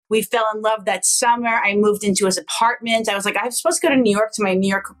We fell in love that summer. I moved into his apartment. I was like, I was supposed to go to New York to my New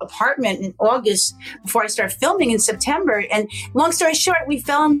York apartment in August before I started filming in September. And long story short, we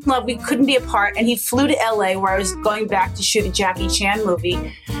fell in love. We couldn't be apart. And he flew to LA where I was going back to shoot a Jackie Chan movie,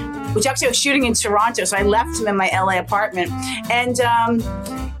 which actually I was shooting in Toronto. So I left him in my LA apartment.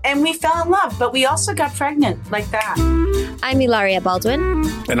 And we fell in love, but we also got pregnant like that. I'm Ilaria Baldwin.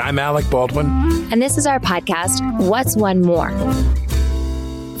 And I'm Alec Baldwin. And this is our podcast, What's One More?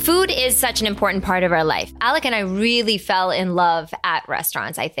 Food is such an important part of our life. Alec and I really fell in love at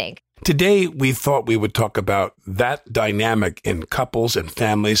restaurants, I think. Today, we thought we would talk about that dynamic in couples and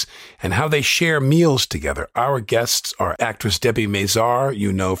families and how they share meals together. Our guests are actress Debi Mazar,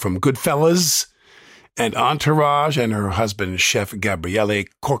 you know from Goodfellas, and Entourage, and her husband, Chef Gabriele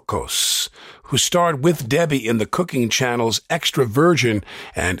Corcos, who starred with Debi in the cooking channel's Extra Virgin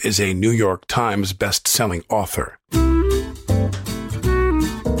and is a New York Times best-selling author.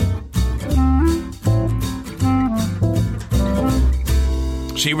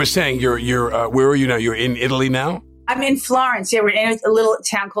 So you were saying you're where are you now? You're in Italy now? I'm in Florence. Yeah, we're in a little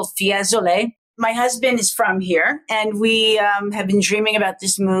town called Fiesole. My husband is from here, and we have been dreaming about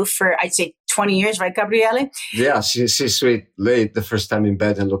this move for, I'd say, 20 years, right, Gabriele? Yeah, she sweet late the first time in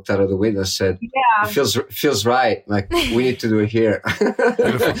bed and looked out of the window and said, yeah, it feels right. Like, we need to do it here.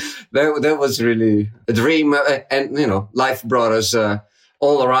 That was really a dream. And, you know, life brought us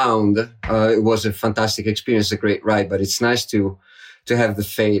all around. It was a fantastic experience, a great ride, but it's nice to have the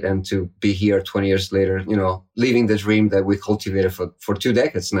fate and to be here 20 years later, you know, living the dream that we cultivated for 2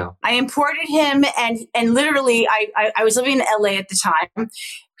 decades now. I imported him and literally I was living in LA at the time.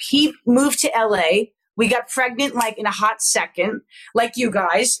 He moved to LA. We got pregnant like in a hot second, like you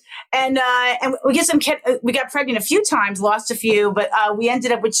guys. And we got pregnant a few times, lost a few, but we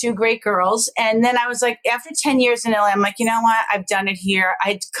ended up with 2 great girls. And then I was like, after 10 years in LA, I'm like, you know what? I've done it here. I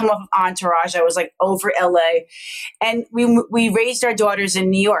had come off of Entourage. I was like over LA. And we raised our daughters in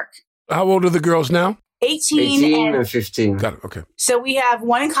New York. How old are the girls now? 18 and 15. Got it. Okay. So we have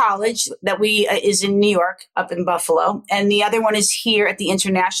one in college that is in New York, up in Buffalo, and the other one is here at the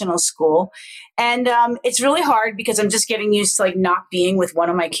international school. And it's really hard because I'm just getting used to like not being with one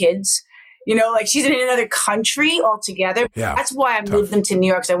of my kids. You know, like she's in another country altogether. Yeah, that's why I moved them to New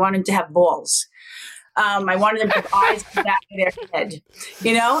York, because I wanted to have balls. I wanted them to have eyes in the back of their head,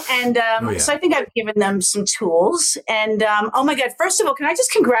 you know? And so I think I've given them some tools. And oh my God, first of all, can I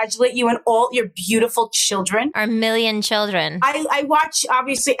just congratulate you and all your beautiful children? Our million children. I watch,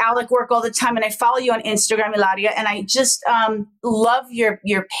 obviously, Alec work all the time, and I follow you on Instagram, Ilaria, and I just love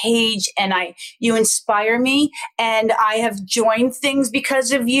your page, and you inspire me, and I have joined things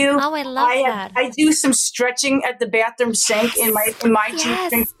because of you. Oh, I love that. I do some stretching at the bathroom sink in my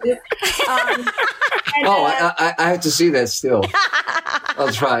G-string suit. I have to see that still.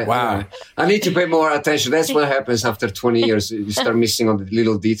 I'll try. Wow. I need to pay more attention. That's what happens after 20 years. You start missing on the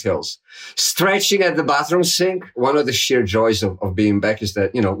little details. Stretching at the bathroom sink. One of the sheer joys of being back is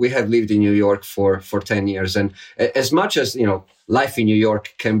that, you know, we have lived in New York for 10 years. And as much as, you know, life in New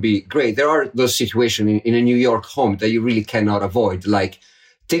York can be great, there are those situations in a New York home that you really cannot avoid, like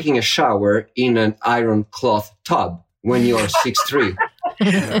taking a shower in an iron cloth tub when you're 6'3".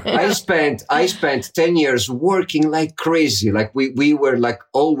 I spent 10 years working like crazy. Like we were like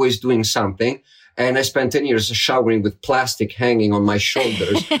always doing something. And I spent 10 years showering with plastic hanging on my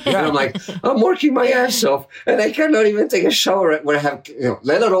shoulders. And I'm like, I'm working my ass off and I cannot even take a shower where I have, you know,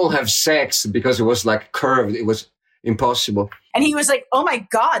 let alone have sex, because it was like curved. It was impossible. And he was like, oh my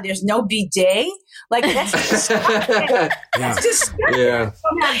God, there's no bidet? Like, that's disgusting. That's disgusting. Yeah.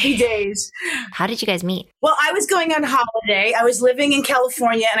 Don't have bidets. How did you guys meet? Well, I was going on holiday. I was living in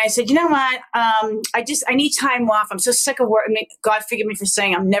California, and I said, you know what? I need time off. I'm so sick of work. I mean, God forgive me for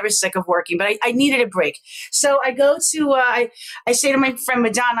saying I'm never sick of working, but I needed a break. So I go to, I say to my friend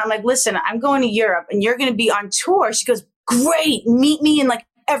Madonna, I'm like, listen, I'm going to Europe, and you're going to be on tour. She goes, great. Meet me in like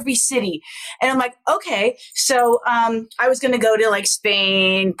every city. And I'm like, okay. So I was going to go to like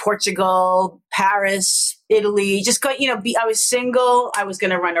Spain, Portugal, Paris, Italy, just go, you know, I was single. I was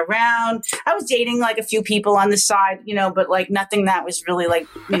going to run around. I was dating like a few people on the side, you know, but like nothing that was really like,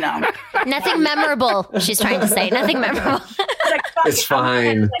 you know. Nothing memorable, she's trying to say. Nothing memorable. Like, it's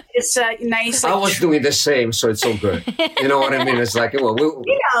fine. Like, it's nice. Like, I was doing the same, so it's all good. You know what I mean? It's like, well,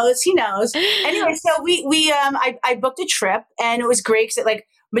 he knows. Anyway, so I booked a trip, and it was great because like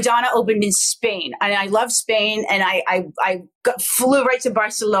Madonna opened in Spain, and I love Spain, and I flew right to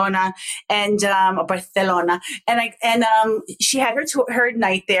Barcelona and Barcelona, and she had her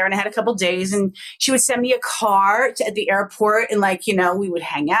night there, and I had a couple days, and she would send me a car at the airport, and we would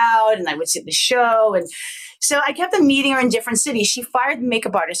hang out, and I would see the show, and so I kept on meeting her in different cities. She fired the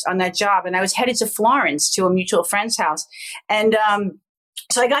makeup artist on that job, and I was headed to Florence to a mutual friend's house, and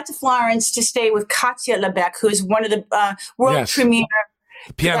so I got to Florence to stay with Katia Lebec, who is one of the world premier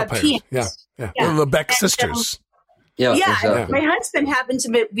piano players. Yeah. The Lebec sisters. Exactly. My husband happened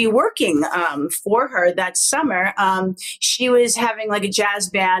to be working for her that summer. She was having like a jazz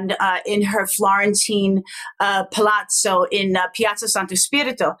band in her Florentine palazzo in Piazza Santo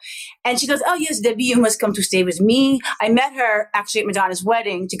Spirito. And she goes, "Oh, yes, Debi, you must come to stay with me." I met her actually at Madonna's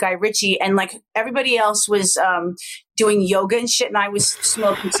wedding to Guy Ritchie, and like everybody else was doing yoga and shit, and I was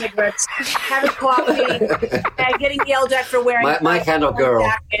smoking cigarettes, having coffee, and getting yelled at for wearing my kind of girl.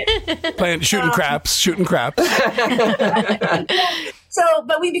 Playing, shooting craps. So,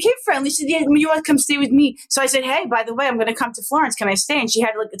 but we became friendly. She said, "Yeah, you want to come stay with me?" So I said, "Hey, by the way, I'm going to come to Florence. Can I stay?" And she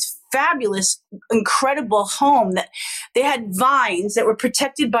had like this fabulous, incredible home that they had vines that were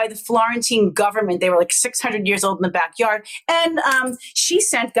protected by the Florentine government. They were like 600 years old in the backyard. And she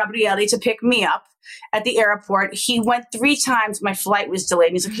sent Gabriele to pick me up at the airport. He went 3 times. My flight was delayed.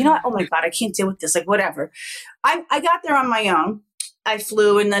 And he's like, "You know what? Oh my God, I can't deal with this. Like, whatever." I got there on my own. I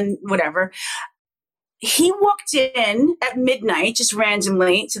flew and then whatever. He walked in at midnight, just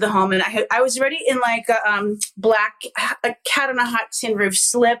randomly to the home. And I was already in like a cat on a hot tin roof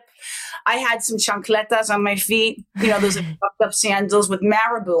slip. I had some chancletas on my feet, those fucked up sandals with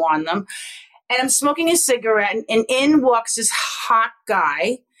marabou on them. And I'm smoking a cigarette, and in walks this hot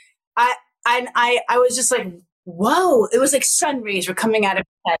guy. I was just like, whoa, it was like sun rays were coming out of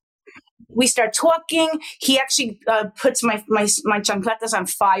his head. We start talking. He actually puts my chancletas on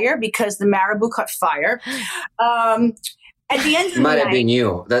fire because the marabou caught fire. At the end of the night, might have been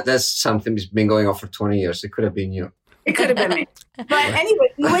you. That's something that's been going on for 20 years. It could have been you. It could have been me. But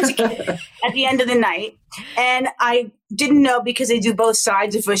anyway, we went to kiss at the end of the night, and I didn't know because they do both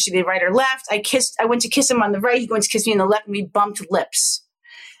sides of which they right or left. I went to kiss him on the right. He went to kiss me on the left, and we bumped lips.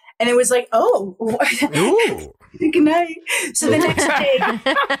 And it was like, oh, good night. So the next day.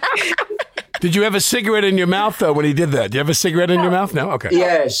 Did you have a cigarette in your mouth, though, when he did that? Do you have a cigarette in your mouth? No? Okay.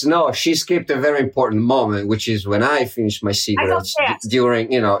 Yes. No, she skipped a very important moment, which is when I finished my cigarettes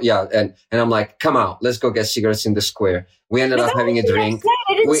during, and I'm like, come on, let's go get cigarettes in the square. We ended up having a drink.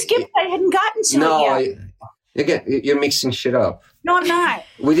 I didn't skip. I hadn't gotten to it yet. You're mixing shit up. No, I'm not.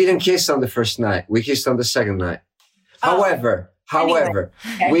 We didn't kiss on the first night. We kissed on the second night. However,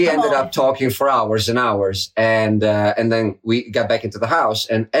 we ended up talking for hours and hours, and then we got back into the house.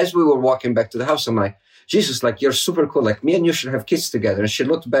 And as we were walking back to the house, I'm like, Jesus, like, you're super cool. Like, me and you should have kids together. And she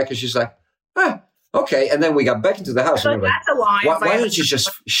looked back and she's like, okay. And then we got back into the house. And we were like, that's a lie. Why don't you just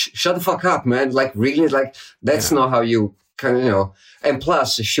shut the fuck up, man? Like, really? Like, that's not how you kind of, And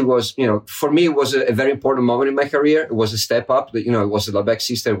plus, she was, for me, it was a very important moment in my career. It was a step up. It was a Lebec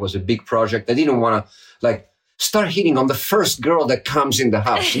sister. It was a big project. I didn't want to, start hitting on the first girl that comes in the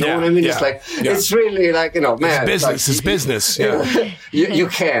house. You know what I mean? It's like, it's really like, man. It's business. Yeah. You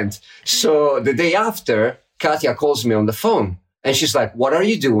can't. So the day after, Katia calls me on the phone and she's like, "What are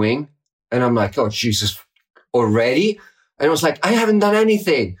you doing?" And I'm like, "Oh, Jesus, already?" And I was like, "I haven't done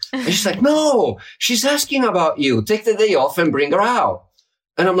anything." And she's like, "No, she's asking about you. Take the day off and bring her out."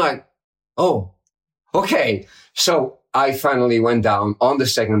 And I'm like, "Oh, okay." So I finally went down on the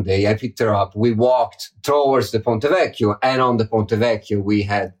second day. I picked her up. We walked towards the Ponte Vecchio. And on the Ponte Vecchio, we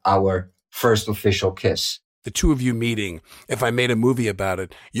had our first official kiss. The two of you meeting, if I made a movie about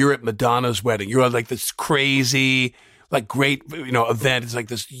it, you're at Madonna's wedding. You're at like this crazy, like great, event. It's like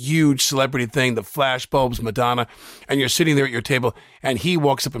this huge celebrity thing, the flash bulbs, Madonna. And you're sitting there at your table and he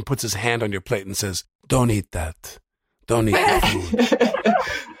walks up and puts his hand on your plate and says, "Don't eat that. Don't eat that food.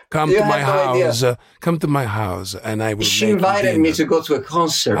 Come to my house. Come to my house, and I will." She invited me to go to a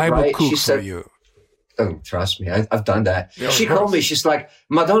concert. I will cook she said, for you. Oh, trust me, I've done that. She called me. She's like,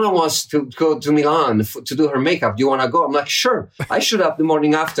 "Madonna wants to go to Milan to do her makeup. Do you want to go?" I'm like, "Sure." I showed up the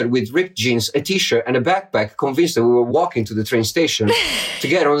morning after with ripped jeans, a t-shirt, and a backpack, convinced that we were walking to the train station to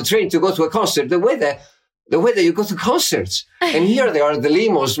get on the train to go to a concert. The way that you go to concerts, and here they are, the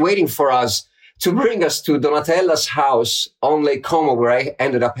limos waiting for us to bring us to Donatella's house on Lake Como, where I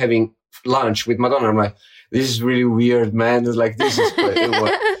ended up having lunch with Madonna. I'm like, this is really weird, man. It's like, this is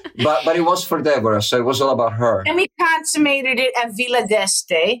but it was for Deborah, so it was all about her. And we consummated it at Villa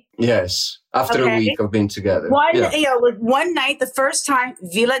d'Este. Yes, after a week of being together. One night, the first time,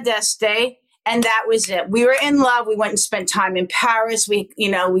 Villa d'Este, And that was it. We were in love. We went and spent time in Paris. We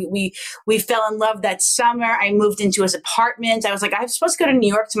fell in love that summer. I moved into his apartment. I was like, I was supposed to go to New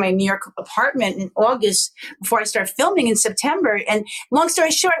York to my New York apartment in August before I started filming in September. And long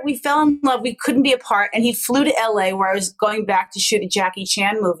story short, we fell in love. We couldn't be apart. And he flew to LA where I was going back to shoot a Jackie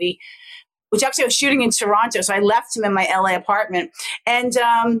Chan movie, which actually I was shooting in Toronto. So I left him in my LA apartment and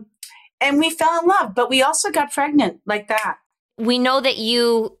we fell in love, but we also got pregnant like that. We know that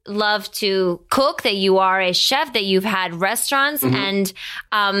you love to cook, that you are a chef, that you've had restaurants. And,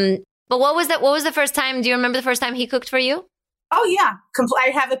 but what was that? What was the first time? Do you remember the first time he cooked for you? Oh yeah. I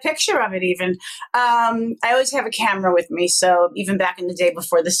have a picture of it even. I always have a camera with me. So even back in the day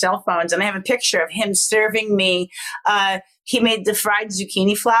before the cell phones, and I have a picture of him serving me. He made the fried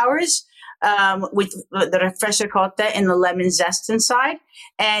zucchini flowers. With the fresh ricotta and the lemon zest inside.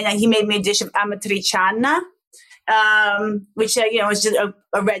 And he made me a dish of amatriciana, which, was just a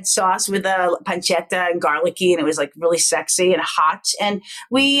red sauce with a pancetta and garlicky. And it was like really sexy and hot. And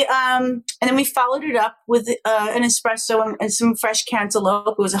and then we followed it up with an espresso and some fresh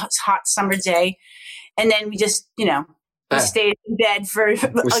cantaloupe. It was a hot summer day. And then we just, we stayed in bed for we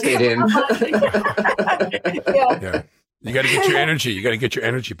stayed in. Yeah. You got to get your energy. You got to get your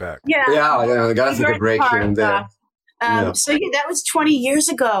energy back. Yeah. I got to take a break here and there. So that was 20 years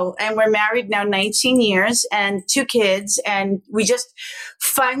ago, and we're married now 19 years and 2 kids, and we just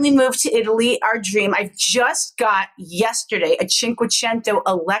finally moved to Italy, our dream. I just got yesterday a Cinquecento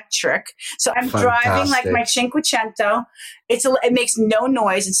electric. So I'm driving like my Cinquecento. It makes no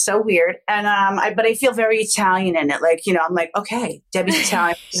noise. It's so weird. And, but I feel very Italian in it. Like, I'm like, okay, Debbie's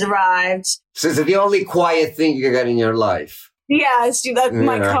Italian. She's arrived. So it's the only quiet thing you got in your life. Yeah, it's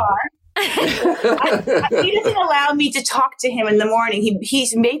my car. He doesn't allow me to talk to him in the morning.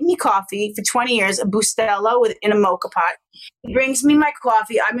 He's made me coffee for 20 years, a Bustelo in a mocha pot. He brings me my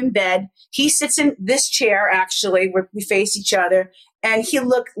coffee. I'm in bed. He sits in this chair, actually, where we face each other, and he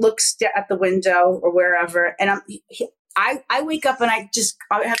looks at the window or wherever. And I wake up and I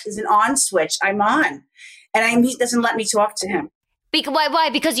have there's an on switch. I'm on, and he doesn't let me talk to him. Why?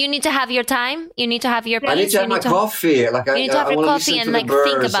 Because you need to have your time. You need to have your peace. I need to have my coffee. Like you need to have your coffee and think about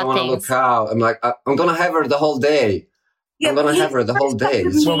things. I want to look out. I'm like, I'm gonna have her the whole day. I'm gonna have her the whole day.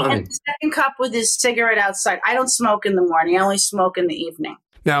 It's fine. And the second cup with his cigarette outside. I don't smoke in the morning. I only smoke in the evening.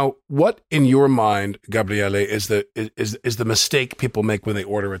 Now, what in your mind, Gabriele, is the mistake people make when they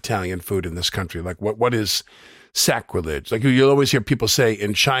order Italian food in this country? Like, what is sacrilege? Like, you'll always hear people say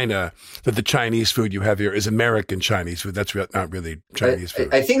in China that the Chinese food you have here is American Chinese food. That's not really Chinese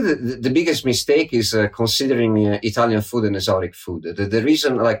food. I think the biggest mistake is considering Italian food an exotic food. The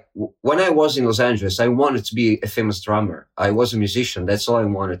reason, like, when I was in Los Angeles, I wanted to be a famous drummer. I was a musician. That's all I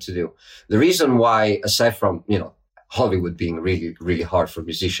wanted to do. The reason why, aside from, Hollywood being really, really hard for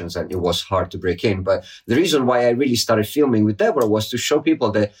musicians, and it was hard to break in. But the reason why I really started filming with Deborah was to show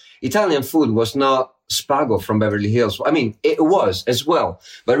people that Italian food was not spago from Beverly Hills. I mean, it was as well.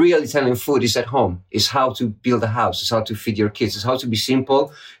 But real Italian food is at home. It's how to build a house. It's how to feed your kids. It's how to be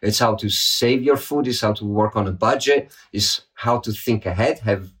simple. It's how to save your food. It's how to work on a budget. It's how to think ahead,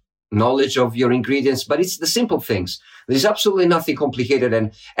 have knowledge of your ingredients. But it's the simple things. There's absolutely nothing complicated.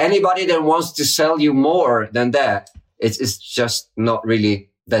 And anybody that wants to sell you more than that, it's just not really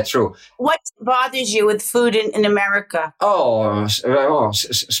that true. What bothers you with food in America? Spaghetti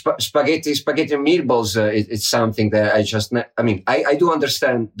and meatballs. It's something that I do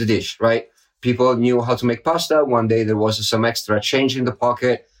understand the dish, right? People knew how to make pasta. One day there was some extra change in the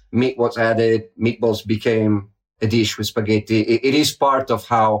pocket. Meat was added. Meatballs became a dish with spaghetti. It is part of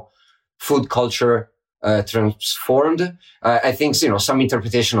how food culture transformed. I think, some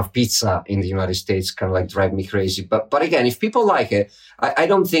interpretation of pizza in the United States kind of like drive me crazy. But again, if people like it, I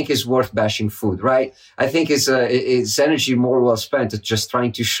don't think it's worth bashing food, right? I think it's energy more well spent at just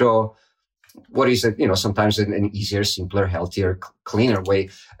trying to show what is sometimes an easier, simpler, healthier, cleaner way.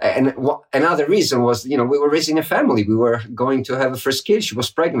 And another reason was, we were raising a family. We were going to have a first kid. She was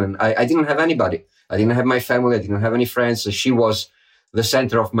pregnant. I didn't have anybody. I didn't have my family. I didn't have any friends. So she was the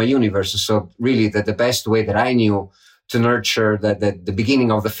center of my universe. So really the best way that I knew to nurture the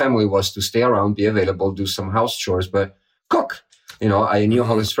beginning of the family was to stay around, be available, do some house chores, but cook. I knew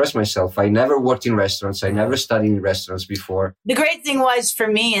how to express myself. I never worked in restaurants. I never studied in restaurants before. The great thing was for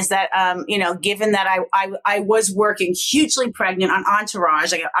me is that, given that I was working hugely pregnant on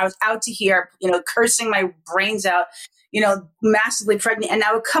Entourage, like I was out to here, cursing my brains out, massively pregnant. And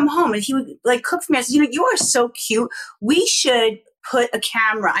I would come home and he would like cook for me. I said, you are so cute. We should put a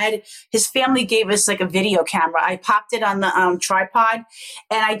camera. His family gave us like a video camera. I popped it on the tripod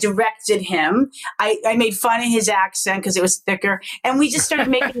and I directed him. I made fun of his accent because it was thicker, and we just started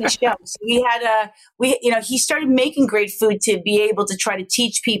making the show. So he started making great food to be able to try to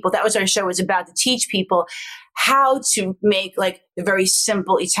teach people. That was our show, was about to teach people how to make like the very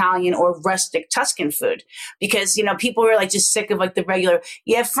simple Italian or rustic Tuscan food, because, people were like just sick of like the regular,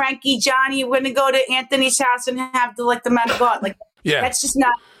 Frankie, Johnny, we're going to go to Anthony's house and have the manigot. Like, that's just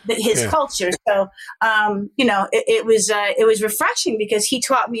not his culture. So, it was refreshing because he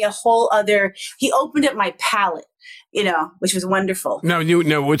taught me he opened up my palate, which was wonderful.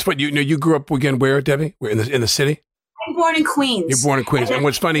 You grew up again where, Debbie? We're in the city? I'm born in Queens. You're born in Queens. And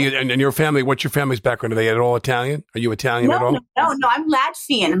what's funny, and your family, what's your family's background? Are they at all Italian? Are you Italian at all? No, I'm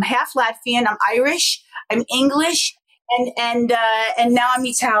Latvian. I'm half Latvian. I'm Irish. I'm English. And now I'm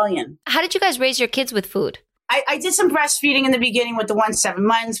Italian. How did you guys raise your kids with food? I did some breastfeeding in the beginning with the 7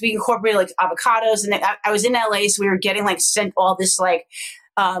 months. We incorporated like avocados. And I was in LA, so we were getting like sent all this like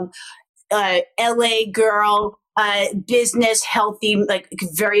LA girl business, healthy, like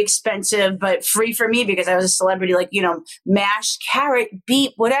very expensive, but free for me because I was a celebrity, like, mashed carrot,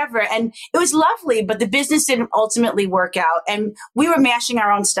 beet, whatever. And it was lovely, but the business didn't ultimately work out. And we were mashing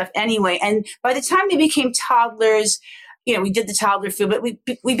our own stuff anyway. And by the time they became toddlers, we did the toddler food, but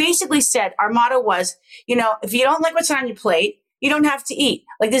we basically said, our motto was, if you don't like what's on your plate, you don't have to eat.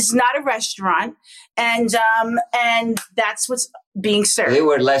 Like, this is not a restaurant. And that's what's being served. They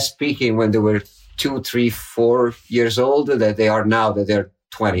were less picky when they were 2, 3, 4 years old that they are now that they're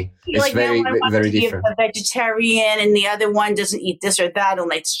 20. It's like very, very different. A vegetarian, and the other one doesn't eat this or that,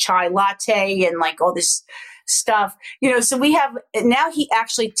 and it's chai latte and like all this stuff. So we have now. He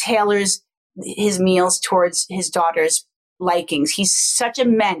actually tailors his meals towards his daughter's likings. He's such a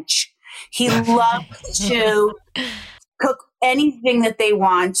mensch. He loves to cook anything that they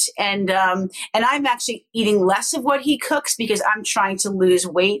want, and I'm actually eating less of what he cooks because I'm trying to lose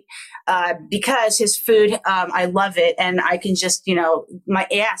weight, because his food, I love it, and I can just, my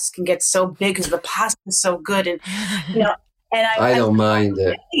ass can get so big because the pasta is so good, and and I don't mind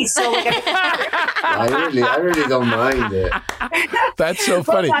it. So like, I really don't mind it. That's so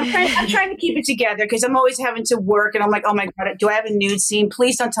funny. I'm trying to keep it together because I'm always having to work, and I'm like, oh my God, do I have a nude scene?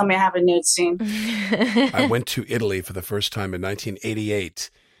 Please don't tell me I have a nude scene. I went to Italy for the first time in 1988.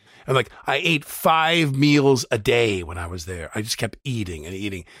 And I ate 5 meals a day when I was there. I just kept eating and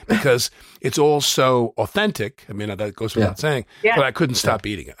eating because it's all so authentic. I mean, that goes without saying, but I couldn't stop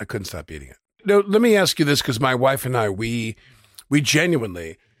eating it. Now, let me ask you this, because my wife and I, we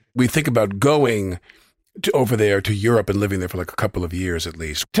genuinely, we think about going over there to Europe and living there for like a couple of years at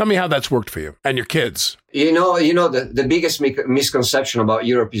least. Tell me how that's worked for you and your kids. The biggest misconception about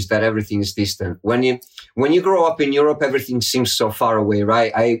Europe is that everything is distant. When you grow up in Europe, everything seems so far away,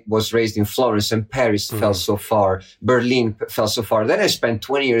 right? I was raised in Florence, and Paris felt so far. Berlin felt so far. Then I spent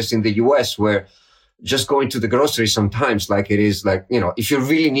 20 years in the US, where just going to the grocery sometimes, like it is like, if you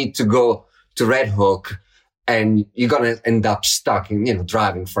really need to go to Red Hook and you're going to end up stuck in,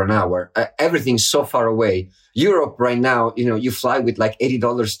 driving for an hour. Everything's so far away. Europe right now, you fly with like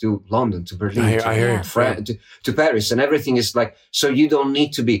 $80 to London, to Berlin, to Paris, and everything is like, so you don't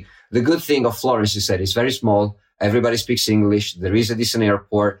need to be. The good thing of Florence is that it's very small. Everybody speaks English. There is a decent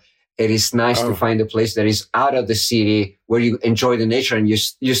airport. It is nice to find a place that is out of the city where you enjoy the nature and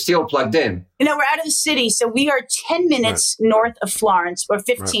you're still plugged in. We're out of the city. So we are 10 minutes north of Florence, or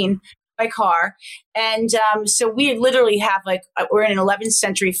 15 by car. And so we literally have we're in an 11th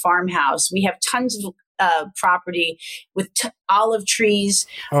century farmhouse. We have tons of property with olive trees.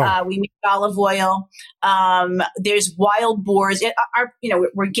 We make olive oil. There's wild boars.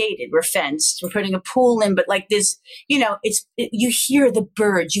 We're gated. We're fenced. We're putting a pool in, but like this, you hear the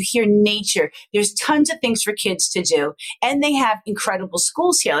birds, you hear nature. There's tons of things for kids to do. And they have incredible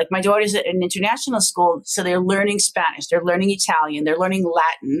schools here. Like my daughter's at an international school, so they're learning Spanish, they're learning Italian, they're learning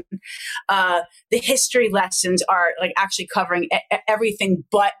Latin. The history lessons are like actually covering everything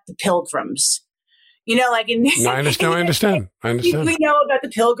but the Pilgrims. I understand. We know about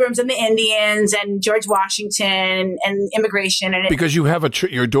the Pilgrims and the Indians and George Washington and immigration. And because you have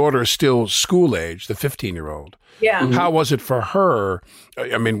your daughter is still school age, the 15-year-old. Yeah. Mm-hmm. How was it for her?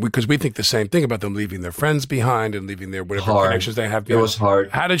 I mean, because we think the same thing about them leaving their friends behiin and leaving their whatever connections they have. It was hard.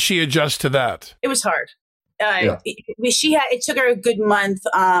 How did she adjust to that? It was hard. It took her a good month.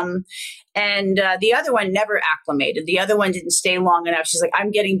 And the other one never acclimated. The other one didn't stay long enough. She's like,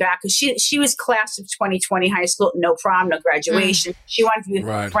 I'm getting back. Because she was class of 2020 high school, no prom, no graduation. She wanted to be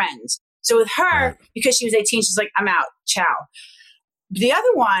with friends. So with her, because she was 18, she's like, I'm out. Ciao. The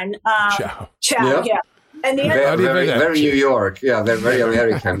other one, ciao. Yeah. And the Very, other, very New York. Yeah, they're very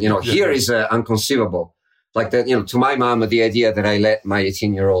American. Here is unconceivable. Like that, to my mom, the idea that I let my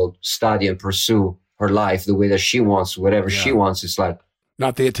 18-year-old study and pursue her life the way that she wants, whatever she wants, is like,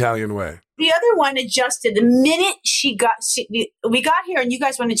 not the Italian way. the other one adjusted the minute we got here, and you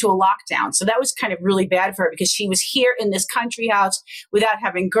guys went into a lockdown. So that was kind of really bad for her because she was here in this country house without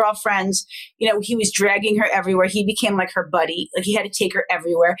having girlfriends. He was dragging her everywhere. He became like her buddy. Like he had to take her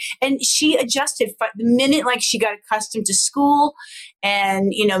everywhere. And she adjusted the minute like she got accustomed to school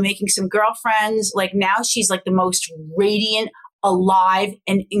and, making some girlfriends. Like now she's like the most radiant, alive,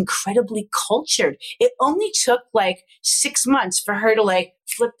 and incredibly cultured. It only took like 6 months for her to like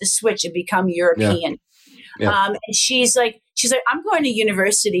flip the switch and become European. Yeah. And she's like, I'm going to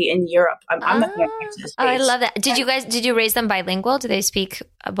university in Europe. I'm not going to Texas. I love that. Did you raise them bilingual? Do they speak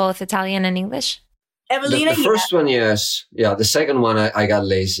both Italian and English? Evelina, the first one, yes. Yeah. The second one, I got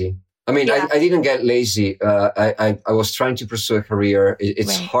lazy. I mean, I didn't get lazy. I was trying to pursue a career.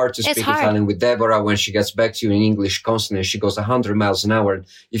 It's hard to speak Italian with Deborah when she gets back to you in English constantly. She goes 100 miles an hour.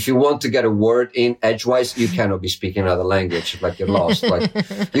 If you want to get a word in edgewise, you cannot be speaking another language. Like you're lost. Like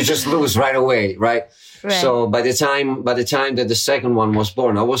you just lose right away, right? So by the time that the second one was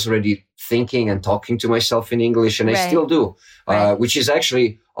born, I was already thinking and talking to myself in English, and I still do, which is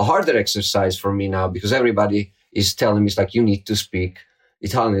actually a harder exercise for me now because everybody is telling me, it's like, you need to speak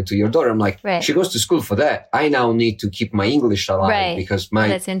Italian to your daughter. I'm like, she goes to school for that. I now need to keep my English alive because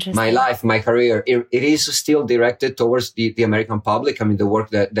my life, my career, it is still directed towards the American public. I mean, the work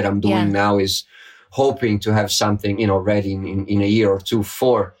that I'm doing now is hoping to have something, ready in a year or two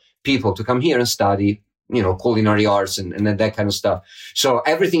for people to come here and study, culinary arts and that kind of stuff. So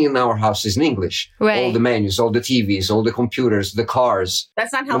everything in our house is in English. All the menus, all the TVs, all the computers, the cars.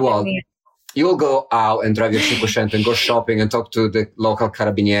 That's not helping me. You'll go out and drive your 500 and go shopping and talk to the local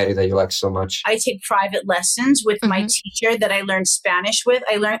carabinieri that you like so much. I take private lessons with my teacher that I learned Spanish with.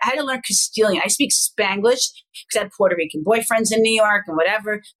 I had to learn Castilian. I speak Spanglish because I had Puerto Rican boyfriends in New York and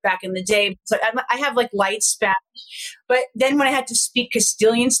whatever back in the day. So I have like light Spanish. But then when I had to speak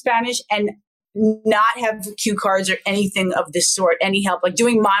Castilian Spanish and not have cue cards or anything of this sort, any help, like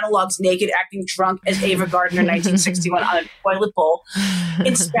doing monologues naked, acting drunk as Ava Gardner in 1961 on a toilet bowl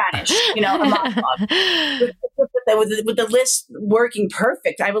in Spanish, a monologue. With the lisp working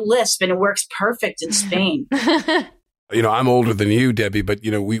perfect. I have a lisp and it works perfect in Spain. I'm older than you, Debbie, but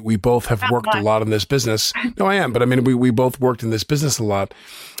we both have worked a lot in this business. No, I am, but I mean, we both worked in this business a lot.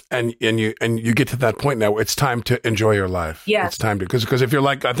 And you get to that point now where it's time to enjoy your life. Yeah. It's time to, because if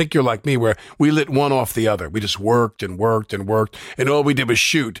I think you're like me, where we lit one off the other. We just worked and worked and worked. And all we did was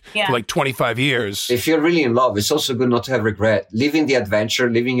shoot for like 25 years. If you're really in love, it's also good not to have regret. Living the adventure,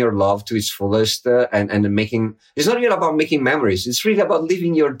 living your love to its fullest, and making, it's not even about making memories. It's really about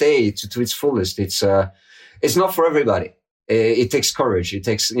living your day to its fullest. It's not for everybody. It takes courage. It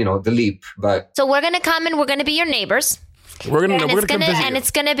takes, the leap, but. So we're going to come and we're going to be your neighbors. It's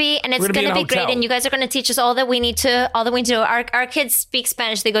gonna be great, and you guys are gonna teach us all that we need to do. Our kids speak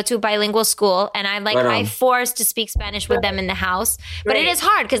Spanish; they go to a bilingual school, and I forced to speak Spanish with them in the house. But it is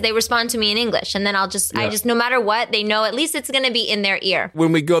hard because they respond to me in English, and then I just no matter what, they know at least it's gonna be in their ear.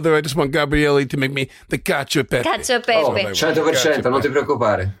 When we go there, I just want Gabriele to make me the cacio e pepe. Cacio e pepe. 100%, non ti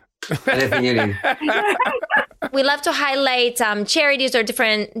preoccupare. Anything you need. We love to highlight charities or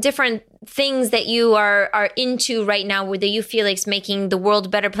different things that you are into right now, where you feel like it's making the world a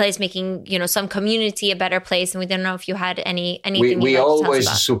better place, making some community a better place. And we don't know if you had anything. We always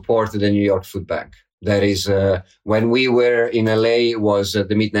supported the New York Food Bank. That is, when we were in LA, was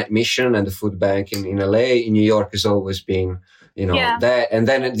the Midnight Mission and the food bank in LA. In New York has always been, that. And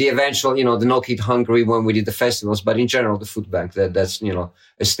then the eventual, the No Kid Hungry when we did the festivals. But in general, the food bank, that's,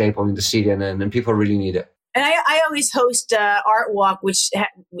 a staple in the city and people really need it. And I always host Art Walk, which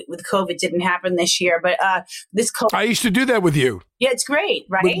with COVID didn't happen this year. But this COVID, I used to do that with you. Yeah, it's great,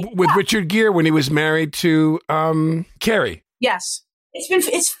 right? With Richard Gere when he was married to Carrie. Yes.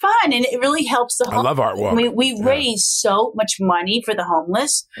 It's fun, and it really helps the homeless. I love Art Walk. We raise so much money for the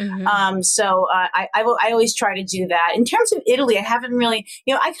homeless. So I always try to do that. In terms of Italy, I haven't really,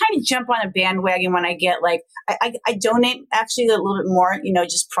 I kind of jump on a bandwagon when I get I donate actually a little bit more,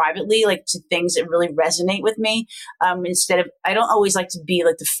 just privately, like to things that really resonate with me. Instead of, I don't always like to be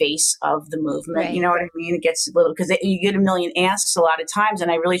like the face of the movement. Right. You know what I mean? It gets a little, because you get a million asks a lot of times, and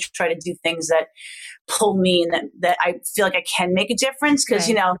I really try to do things that pull me and that I feel like I can make a difference.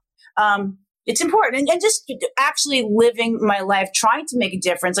 Because, It's important. And just actually living my life, trying to make a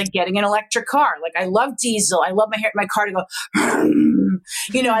difference, like getting an electric car. Like I love diesel. I love my car to go,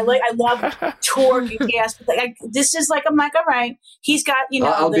 I love torque and gas. This is like, I'm like, all right, he's got,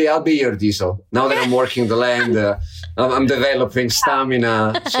 I'll be your diesel. Now that I'm working the land, I'm developing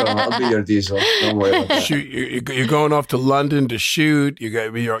stamina. So I'll be your diesel. Don't worry about that. You're going off to London to shoot. You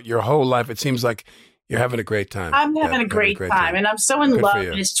got your whole life. It seems like you're having a great time. I'm having a great time. And I'm so in love.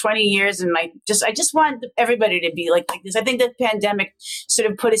 And it's 20 years. And I just want everybody to be like this. I think the pandemic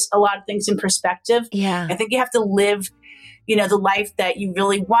sort of put a lot of things in perspective. Yeah. I think you have to live, the life that you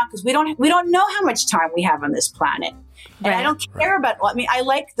really want, because we don't know how much time we have on this planet. And I don't care about, I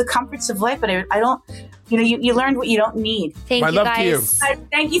like the comforts of life, but I don't, you learn what you don't need. Thank you, guys.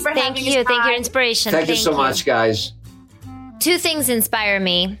 Thank you for having us. Thank you. Thank you, inspiration. Thank you so much, guys. 2 things inspire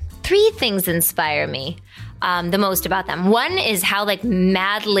me. 3 things inspire me the most about them. One is how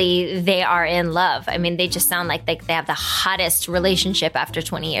madly they are in love. I mean, they just sound like they have the hottest relationship after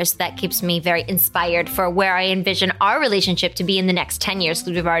 20 years. That keeps me very inspired for where I envision our relationship to be in the next 10 years,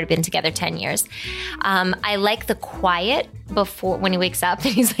 because we've already been together 10 years. I like the quiet before, when he wakes up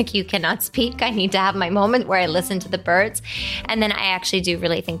and he's like, you cannot speak. I need to have my moment where I listen to the birds. And then I actually do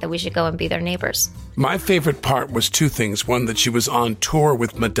really think that we should go and be their neighbors. My favorite part was 2 things. One, that she was on tour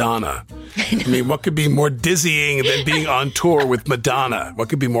with Madonna. I mean, what could be more dizzying than being on tour with Madonna? What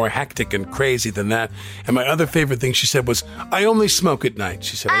could be more hectic and crazy than that? And my other favorite thing she said was, I only smoke at night.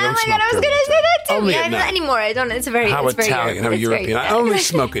 She said, I don't smoke. I was going to say that too. Only at night. Not anymore. I don't. It's very how it's Italian, very, how European. I only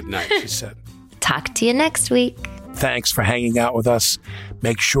smoke at night, she said. Talk to you next week. Thanks for hanging out with us.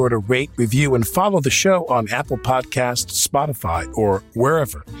 Make sure to rate, review, and follow the show on Apple Podcasts, Spotify, or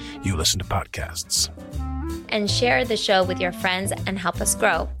wherever you listen to podcasts. And share the show with your friends and help us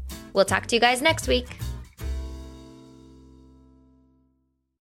grow. We'll talk to you guys next week.